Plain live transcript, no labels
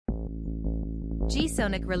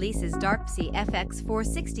G-Sonique releases Darkpsy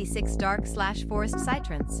FX466 Dark/Forest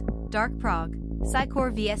Psytrance, Darkprog,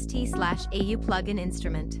 Psycore VST/AU plugin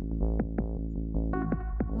instrument.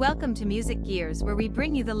 Welcome to Music Gears, where we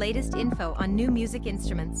bring you the latest info on new music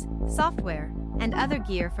instruments, software, and other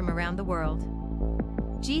gear from around the world.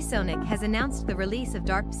 G-Sonique has announced the release of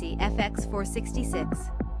Darkpsy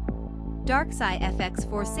FX466. Darkpsy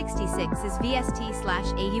FX466 is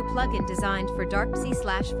VST/AU plugin designed for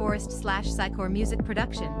Darkpsy/Forest/Psycore music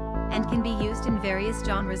production, and can be used in various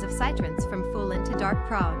genres of psytrance from fullon to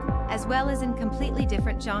Darkprog, as well as in completely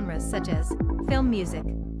different genres such as film music,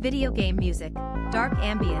 video game music, dark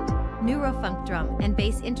ambient, neurofunk drum and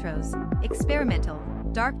bass intros, experimental,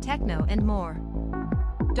 dark techno and more.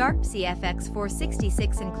 Darkpsy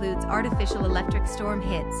FX466 includes artificial electric storm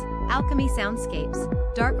hits, Alchemy soundscapes,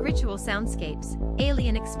 dark ritual soundscapes,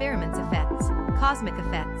 alien experiments effects, cosmic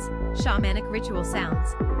effects, shamanic ritual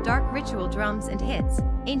sounds, dark ritual drums and hits,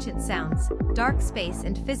 ancient sounds, dark space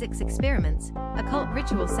and physics experiments, occult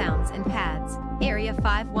ritual sounds and pads, Area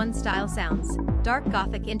 51 style sounds, dark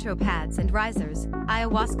gothic intro pads and risers,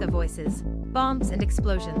 Ayahuasca voices, bombs and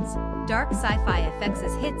explosions, dark Sci-fi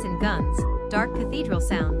FXs hits and guns, dark cathedral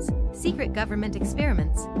sounds, secret government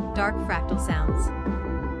experiments, dark fractal sounds.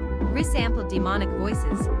 Resampled demonic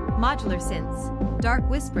voices, modular synths, dark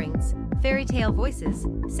whisperings, Fairytale voices,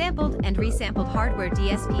 sampled and resampled hardware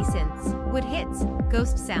DSP synths, wood hits,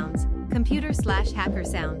 ghost sounds, computer/hacker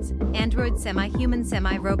sounds, android semi-human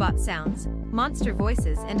semi-robot sounds, monster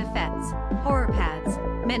voices and effects, horror pads,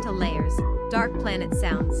 mental layers, dark planet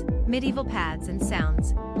sounds, medieval pads and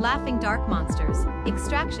sounds, laughing dark monsters,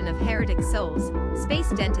 extraction of heretic souls,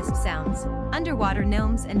 space dentist sounds, underwater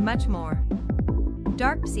gnomes and much more.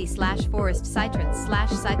 Darkpsy/Forest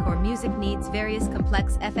Psytrance/Psycore music needs various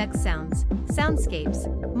complex FX sounds, soundscapes,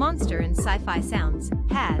 monster and sci-fi sounds,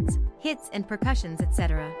 pads, hits and percussions,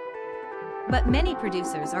 etc. But many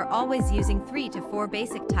producers are always using 3 to 4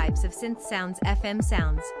 basic types of synth sounds, FM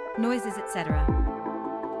sounds, noises, etc.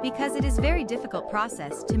 Because it is very difficult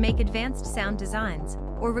process to make advanced sound designs,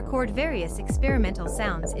 or record various experimental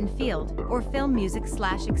sounds in field or film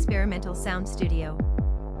music/experimental sound studio.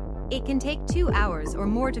 It can take 2 hours or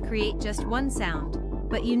more to create just one sound,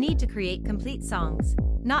 but you need to create complete songs,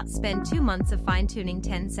 not spend 2 months of fine-tuning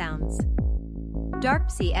 10 sounds.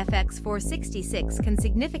 Darkpsy FX466 can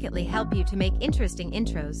significantly help you to make interesting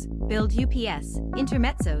intros, build UPS,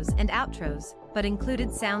 intermezzos and outros, but included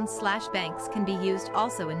sounds/banks can be used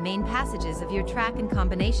also in main passages of your track in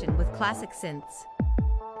combination with classic synths.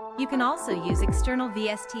 You can also use external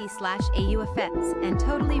VST/AU effects and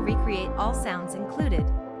totally recreate all sounds included,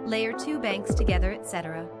 layer 2 banks together,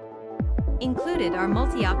 etc. Included are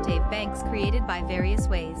multi-octave banks created by various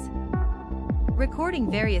ways. Recording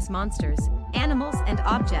various monsters, animals and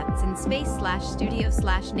objects in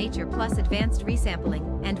space/studio/nature, plus advanced resampling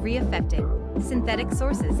and re-effecting, synthetic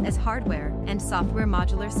sources as hardware and software,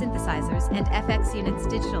 modular synthesizers and FX units,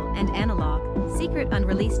 digital and analog, secret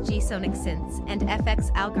unreleased G-Sonique synths and FX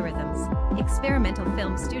algorithms, experimental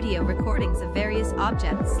film studio recordings of various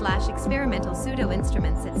objects/experimental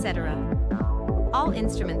pseudo-instruments, etc. All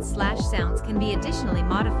instruments/sounds can be additionally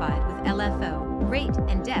modified with LFO, rate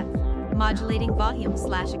and depth, modulating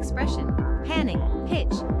volume/expression, panning,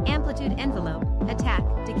 pitch, amplitude, envelope, attack,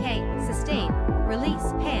 decay, sustain,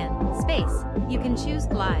 release, pan, space. You can choose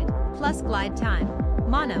glide, plus glide time,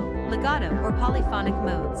 mono, legato or polyphonic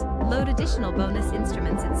modes, load additional bonus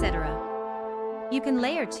instruments, etc. You can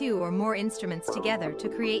layer 2 or more instruments together to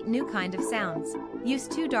create new kind of sounds. Use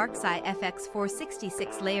 2 Darkpsy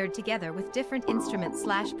FX466 layered together with different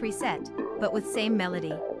instruments/preset, but with same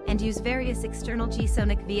melody, and use various external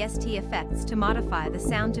G-Sonique VST effects to modify the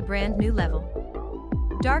sound to brand new level.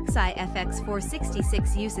 Darkpsy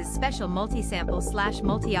FX466 uses special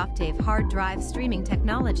multi-sample/multi-octave hard drive streaming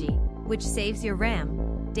technology, which saves your RAM.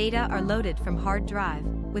 Data are loaded from hard drive,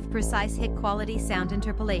 with precise hit quality sound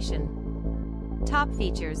interpolation. Top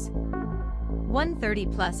features: 130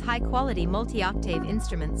 plus high-quality multi-octave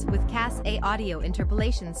instruments with Cas-A audio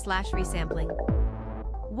interpolation/resampling.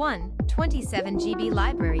 127 GB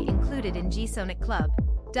library included in G-Sonique Club,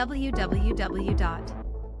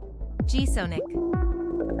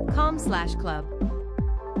 www.gsonique.com/club.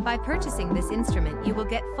 By purchasing this instrument, you will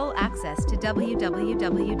get full access to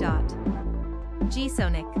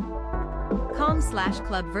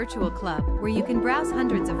www.gsonique.com/club virtual club, where you can browse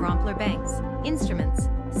hundreds of Rampler banks, instruments,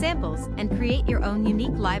 samples, and create your own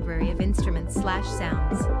unique library of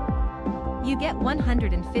instruments/sounds. You get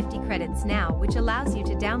 150 credits now, which allows you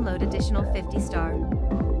to download additional 50-star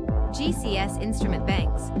GCS instrument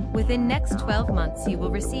banks. Within next 12 months you will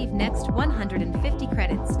receive next 150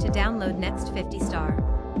 credits to download download next 50-star.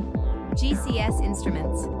 GCS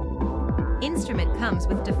Instruments. Instrument comes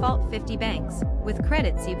with default 50 banks, with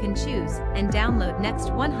credits you can choose, and download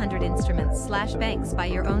next 100 instruments/banks by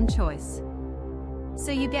your own choice.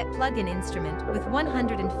 So you get plug-in instrument with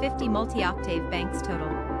 150 multi-octave banks total.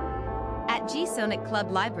 At G-Sonique Club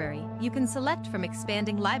Library, you can select from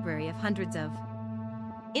expanding library of hundreds of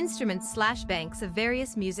instruments/banks of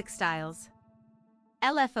various music styles.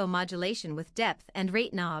 LFO modulation with depth and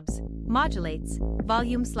rate knobs, modulates,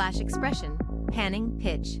 volume/expression, panning,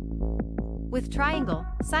 pitch. With triangle,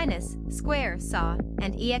 sinus, square, saw,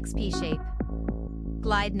 and EXP shape.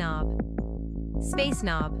 Glide knob. Space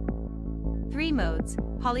knob. 3 modes,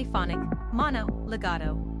 polyphonic, mono,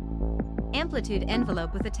 legato. Amplitude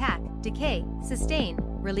envelope with attack, decay, sustain,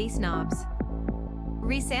 release knobs.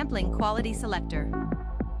 Resampling quality selector.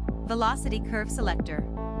 Velocity curve selector.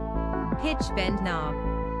 Pitch bend knob.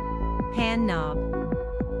 Pan knob.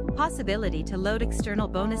 Possibility to load external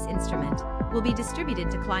bonus instrument will be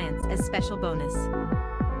distributed to clients as special bonus.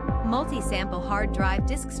 Multi-sample hard drive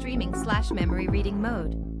disk streaming/memory reading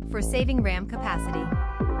mode for saving RAM capacity.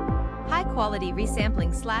 High-quality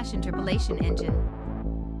resampling/interpolation engine.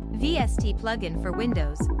 VST plugin for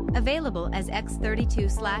Windows, available as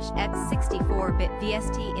x32/x64-bit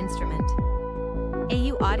VST instrument.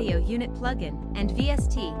 AU audio unit plugin and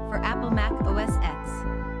VST for Apple Mac OS X.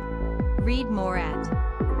 Read more at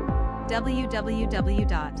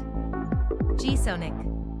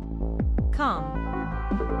www.gsonique.com.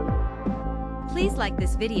 Please like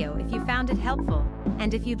this video if you found it helpful,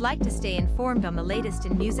 and if you'd like to stay informed on the latest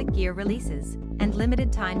in music gear releases and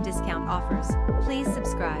limited time discount offers, please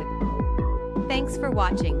subscribe. Thanks for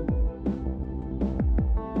watching.